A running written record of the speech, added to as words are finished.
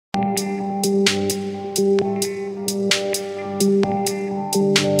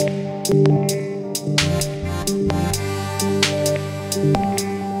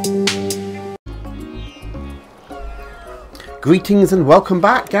Greetings and welcome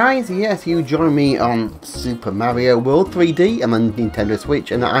back, guys. Yes, you join me on Super Mario World 3D and the Nintendo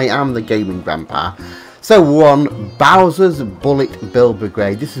Switch, and I am the Gaming Grandpa. So we're on Bowser's Bullet Bill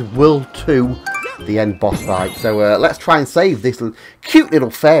Brigade. This is World 2, the end boss fight. So let's try and save this cute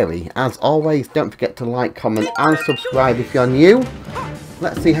little fairy. As always, don't forget to like, comment and subscribe if you're new.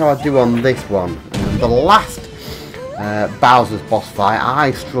 Let's see how I do on this one. The last Bowser's boss fight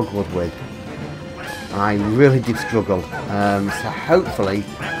I struggled with. I really did struggle, so hopefully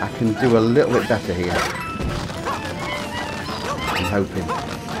I can do a little bit better here. I'm hoping.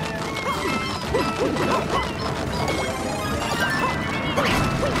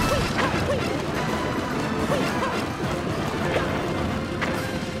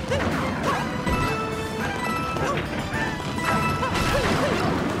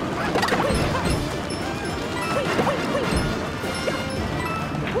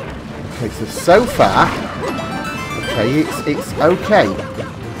 Okay, so far, okay, it's okay.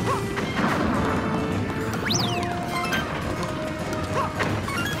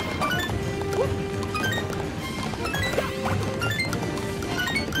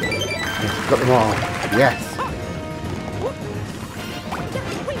 Yes, got them all. Yes.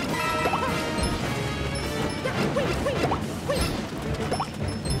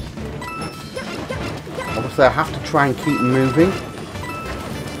 Obviously, I have to try and keep moving.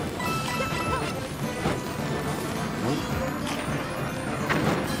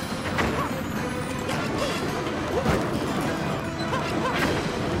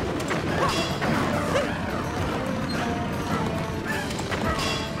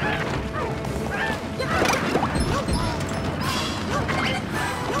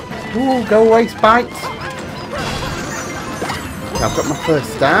 Ooh, go away, spikes. Okay, I've got my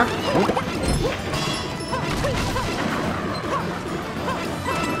first star.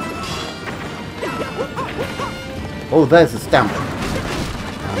 Oh, there's the stamp.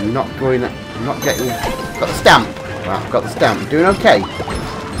 I'm not getting, got the stamp. Right, I've got the stamp. Doing okay.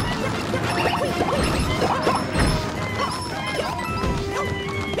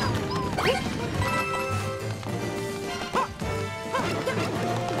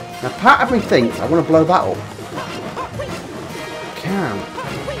 Now, part of me thinks I want to blow that up.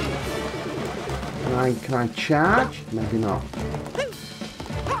 Can I charge? Maybe not.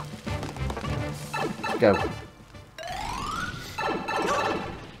 Go.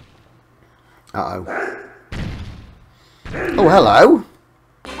 Uh-oh. Oh, hello.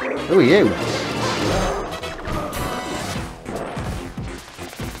 Who are you?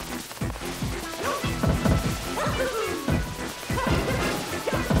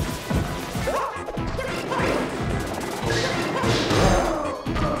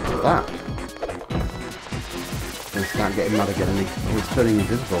 That. Gonna start getting mad again, and he's turning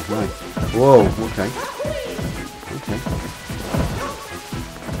invisible. Right. Whoa. Okay.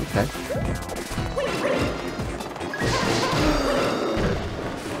 Okay.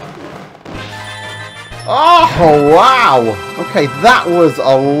 Oh wow! Okay, that was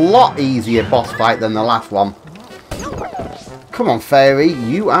a lot easier boss fight than the last one. Come on, fairy,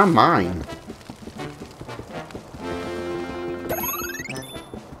 you are mine.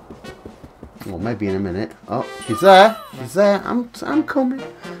 Well, maybe in a minute. Oh, she's there. She's there. I'm coming.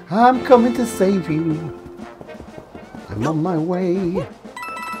 I'm coming to save you. I'm on my way.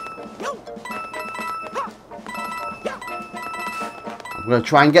 I'm gonna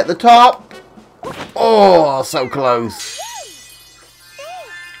try and get the top. Oh, so close.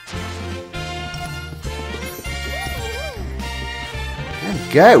 There we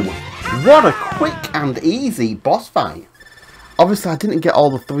go. What a quick and easy boss fight. Obviously, I didn't get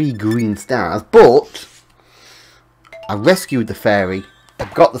all the 3 green stars, but I rescued the fairy, I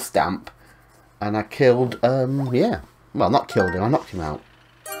got the stamp, and I killed, yeah. Well, not killed him, I knocked him out.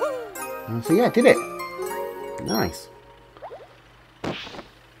 So yeah, did it. Nice.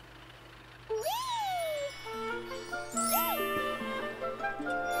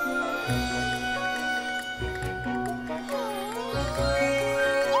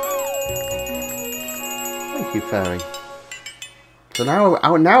 Thank you, fairy. So now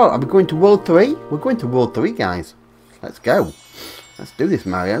I'm going to World 3. We're going to World 3, guys. Let's go. Let's do this,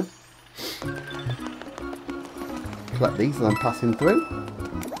 Mario. Collect these and then passing through.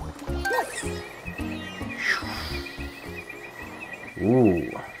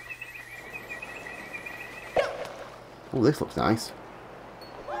 Ooh. Oh, this looks nice.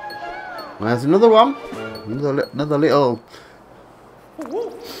 Well, there's another one. Another little...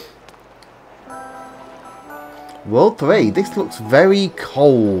 World 3, this looks very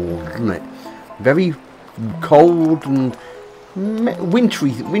cold, doesn't it? Very cold and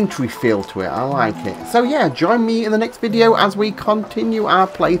wintry feel to it. I like it. So yeah, join me in the next video as we continue our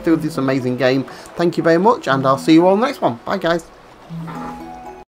playthrough of this amazing game. Thank you very much, and I'll see you all in the next one. Bye guys.